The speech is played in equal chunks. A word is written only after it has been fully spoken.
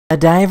A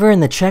diver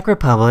in the Czech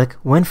Republic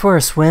went for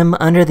a swim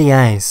under the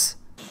ice.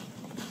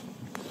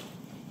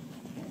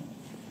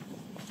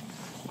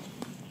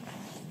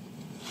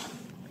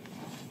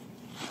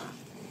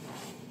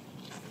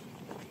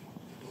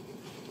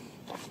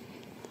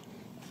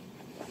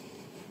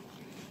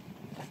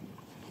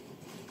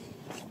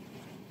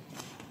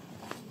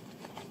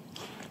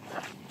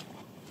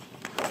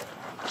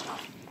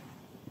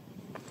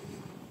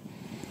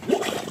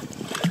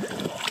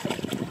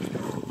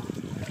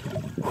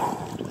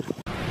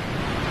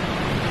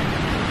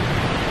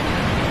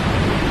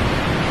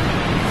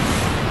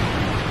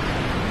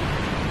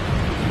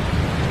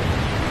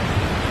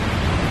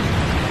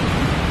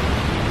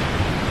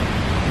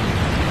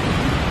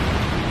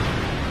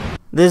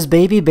 This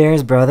baby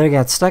bear's brother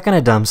got stuck in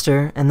a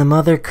dumpster and the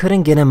mother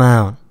couldn't get him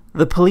out.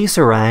 The police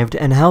arrived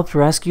and helped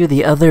rescue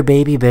the other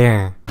baby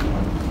bear.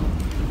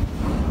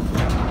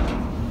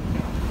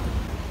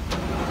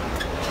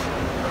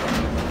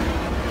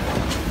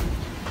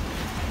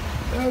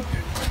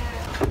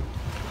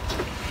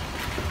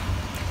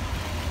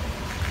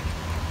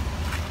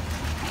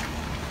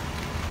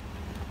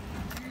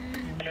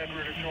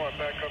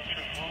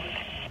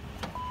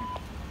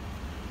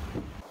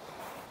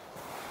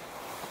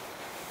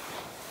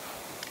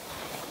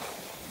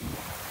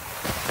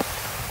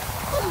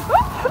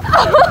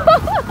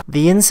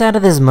 The inside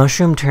of this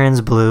mushroom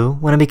turns blue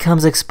when it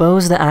becomes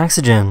exposed to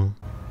oxygen.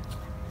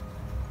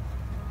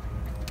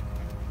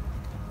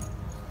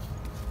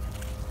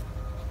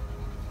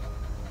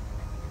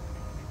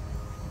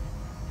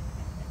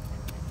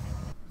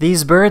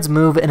 These birds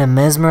move in a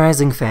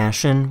mesmerizing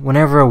fashion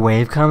whenever a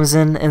wave comes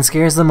in and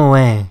scares them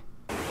away.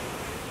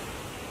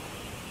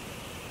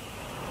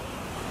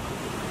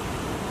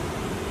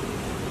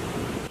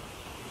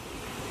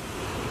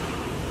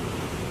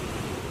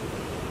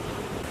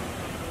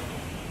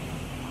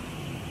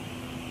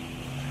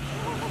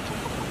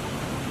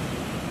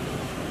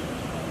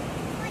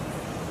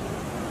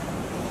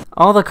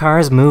 All the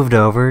cars moved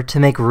over to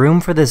make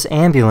room for this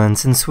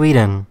ambulance in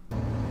Sweden.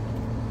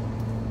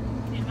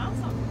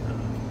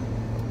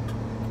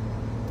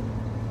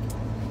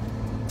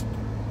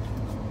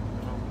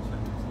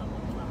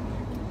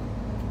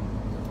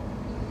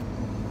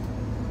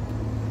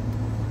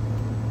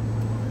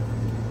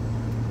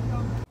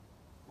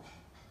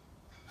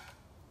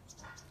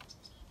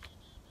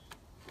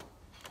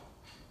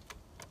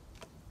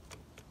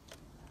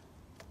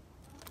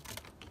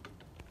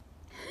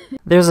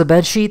 There's a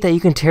bed sheet that you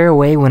can tear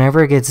away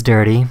whenever it gets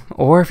dirty,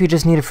 or if you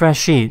just need a fresh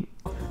sheet.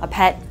 A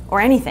pet, or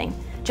anything.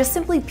 Just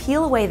simply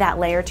peel away that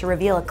layer to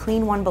reveal a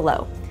clean one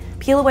below.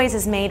 Peel-Aways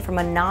is made from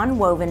a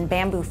non-woven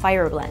bamboo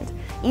fiber blend.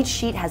 Each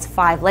sheet has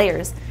 5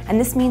 layers, and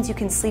this means you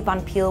can sleep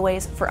on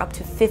Peel-Aways for up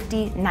to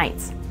 50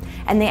 nights.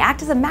 And they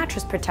act as a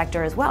mattress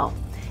protector as well.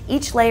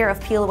 Each layer of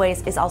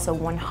Peel-Aways is also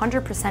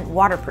 100%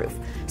 waterproof,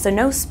 so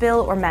no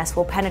spill or mess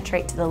will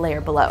penetrate to the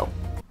layer below.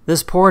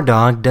 This poor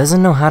dog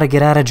doesn't know how to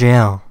get out of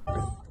jail.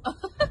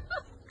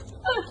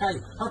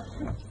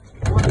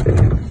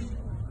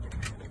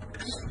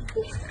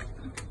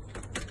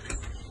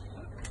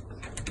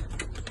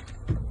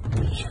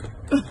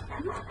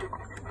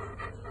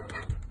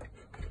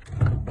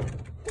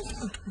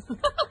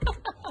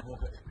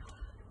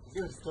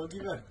 Don't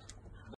give up.